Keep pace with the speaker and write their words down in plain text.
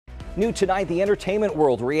New tonight, the entertainment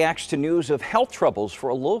world reacts to news of health troubles for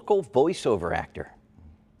a local voiceover actor.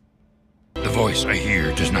 The voice I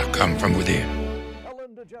hear does not come from within.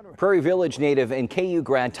 Prairie Village native and KU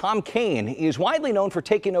grad Tom Kane is widely known for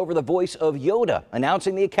taking over the voice of Yoda,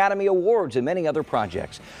 announcing the Academy Awards and many other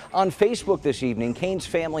projects. On Facebook this evening, Kane's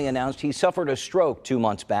family announced he suffered a stroke 2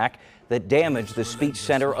 months back that damaged the speech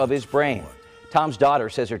center of his brain. Tom's daughter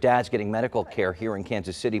says her dad's getting medical care here in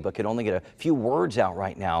Kansas City, but can only get a few words out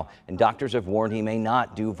right now, and doctors have warned he may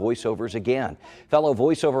not do voiceovers again. Fellow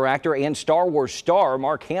voiceover actor and Star Wars star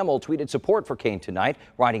Mark Hamill tweeted support for Kane tonight,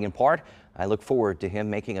 writing in part, "I look forward to him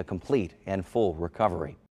making a complete and full recovery."